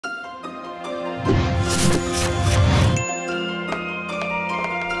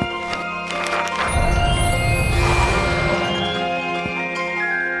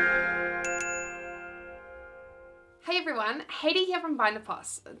Haiti here from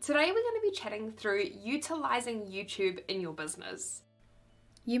BinderPOS. Today we're going to be chatting through utilizing YouTube in your business.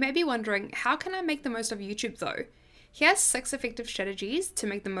 You may be wondering, how can I make the most of YouTube though? Here's 6 effective strategies to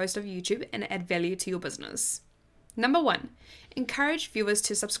make the most of YouTube and add value to your business. Number 1, encourage viewers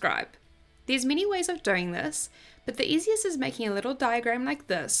to subscribe. There's many ways of doing this, but the easiest is making a little diagram like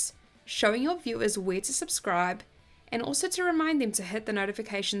this, showing your viewers where to subscribe, and also to remind them to hit the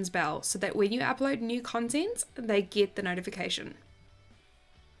notifications bell so that when you upload new content, they get the notification.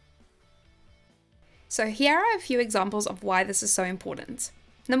 So here are a few examples of why this is so important.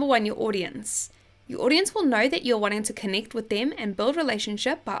 Number 1, your audience. Your audience will know that you're wanting to connect with them and build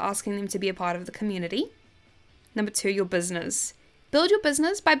relationship by asking them to be a part of the community. Number 2, your business. Build your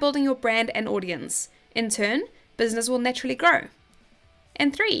business by building your brand and audience. In turn, business will naturally grow.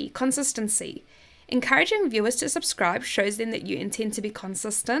 And 3, consistency. Encouraging viewers to subscribe shows them that you intend to be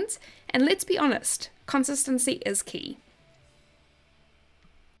consistent, and let's be honest, consistency is key.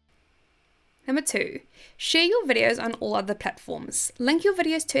 Number 2, share your videos on all other platforms. Link your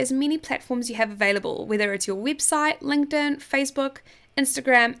videos to as many platforms you have available, whether it's your website, LinkedIn, Facebook,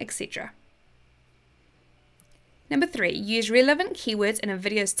 Instagram, etc. Number 3, use relevant keywords in a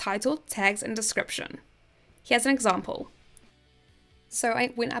video's title, tags, and description. Here's an example. So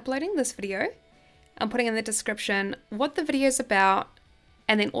when uploading this video, I'm putting in the description what the video is about,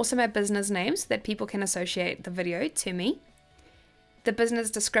 and then also my business name so that people can associate the video to me. The business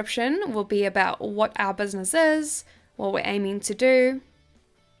description will be about what our business is, what we're aiming to do.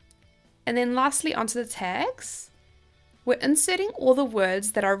 And then lastly, onto the tags. We're inserting all the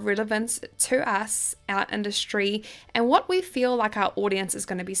words that are relevant to us, our industry, and what we feel like our audience is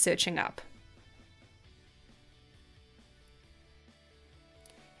going to be searching up.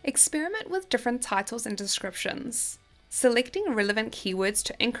 Experiment with different titles and descriptions. Selecting relevant keywords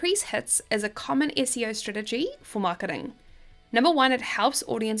to increase hits is a common SEO strategy for marketing. Number 1, it helps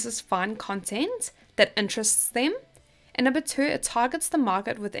audiences find content that interests them. And number 2, it targets the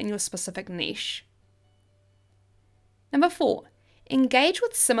market within your specific niche. Number 4, engage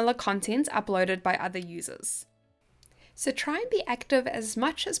with similar content uploaded by other users. So try and be active as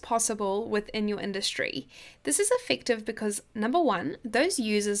much as possible within your industry. This is effective because number 1, those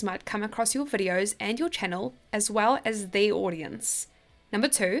users might come across your videos and your channel as well as their audience. Number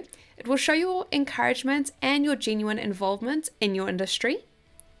 2, it will show your encouragement and your genuine involvement in your industry.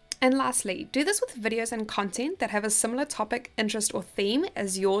 And lastly, do this with videos and content that have a similar topic, interest, or theme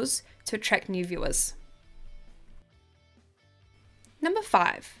as yours to attract new viewers. Number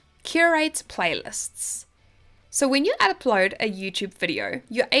 5, curate playlists. So when you upload a YouTube video,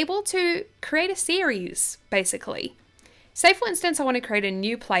 you're able to create a series, basically. Say for instance, I want to create a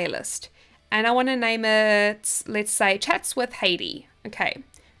new playlist and I want to name it, let's say, Chats with Haiti. Okay,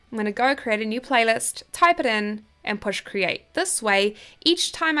 I'm going to go create a new playlist, type it in, and push create. This way,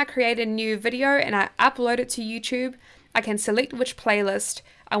 each time I create a new video and I upload it to YouTube, I can select which playlist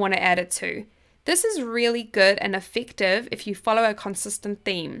I want to add it to. This is really good and effective if you follow a consistent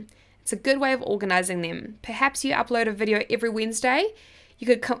theme. It's a good way of organizing them. Perhaps you upload a video every Wednesday. You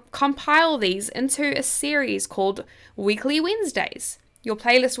could compile these into a series called Weekly Wednesdays. Your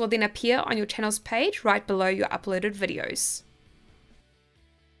playlist will then appear on your channel's page right below your uploaded videos.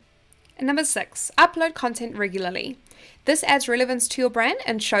 And number 6, upload content regularly. This adds relevance to your brand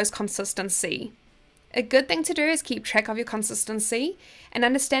and shows consistency. A good thing to do is keep track of your consistency and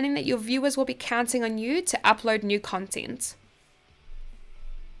understanding that your viewers will be counting on you to upload new content.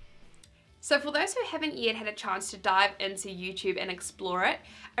 So for those who haven't yet had a chance to dive into YouTube and explore it,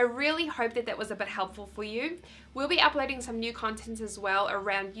 I really hope that was a bit helpful for you. We'll be uploading some new content as well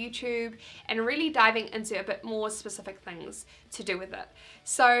around YouTube and really diving into a bit more specific things to do with it.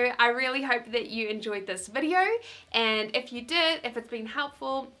 So I really hope that you enjoyed this video, and if you did, if it's been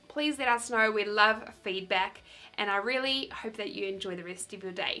helpful, please let us know. We love feedback, and I really hope that you enjoy the rest of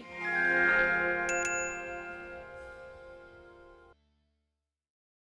your day.